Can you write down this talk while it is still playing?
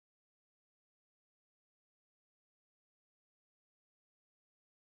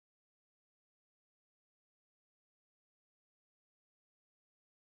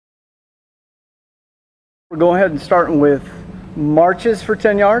We're going ahead and starting with marches for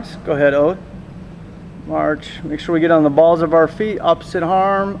 10 yards. Go ahead, Ode. March. Make sure we get on the balls of our feet. Opposite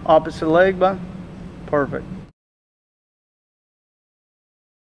arm, opposite leg, bud. Perfect.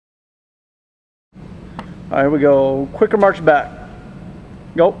 All right, here we go. Quicker march back.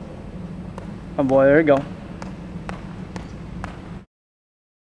 Go. Oh boy, there you go.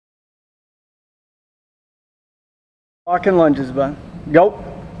 Walking lunges, bud. Go.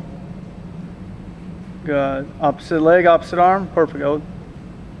 Good. Opposite leg, opposite arm. Perfect, Ode.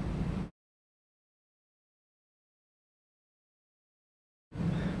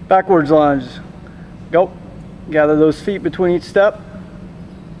 Backwards lunge. Go. Gather those feet between each step.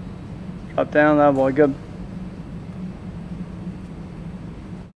 Drop down, that boy. Good.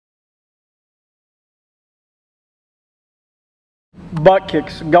 Butt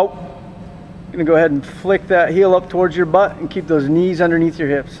kicks. Go. Gonna go ahead and flick that heel up towards your butt and keep those knees underneath your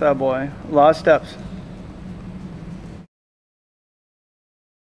hips. That boy. A lot of steps.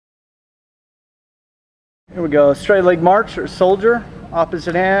 Here we go. Straight leg march or soldier.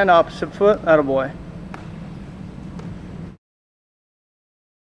 Opposite hand, opposite foot. Atta boy.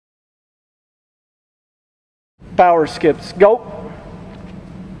 Power skips. Go.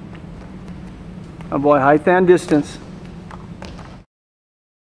 Oh boy. Height and distance.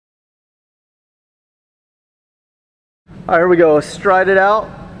 All right, here we go. Stride it out.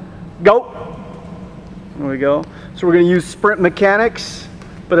 Go. There we go. So we're going to use sprint mechanics,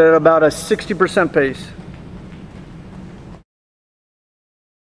 but at about a 60% pace.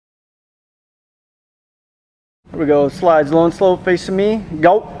 Here we go. Slides low and slow facing me.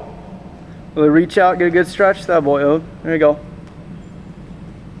 Go. Really reach out, get a good stretch. That boy, Ode. There you go.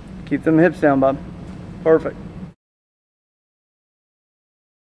 Keep them hips down, Bob. Perfect.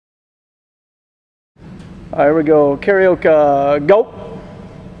 All right, here we go. Karaoke. Go.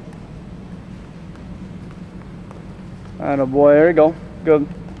 Atta boy. There you go. Good.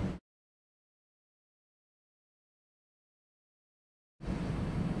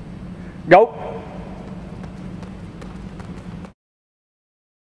 Go.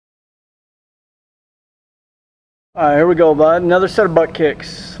 All right, here we go, bud. Another set of butt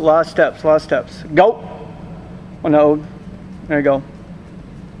kicks. A lot of steps, a lot of steps. Go. One Ode. There you go.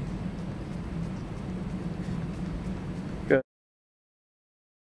 Good.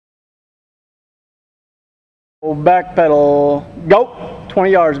 Back pedal. Go. 20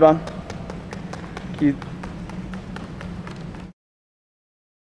 yards, bud. Keep.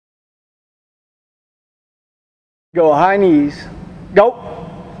 Go high knees. Go.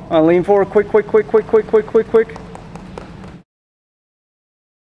 Lean forward. Quick, quick, quick, quick, quick, quick, quick, quick.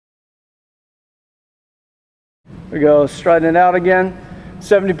 There we go, striding it out again.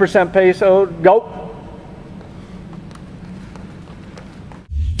 70% pace, Ode. Go.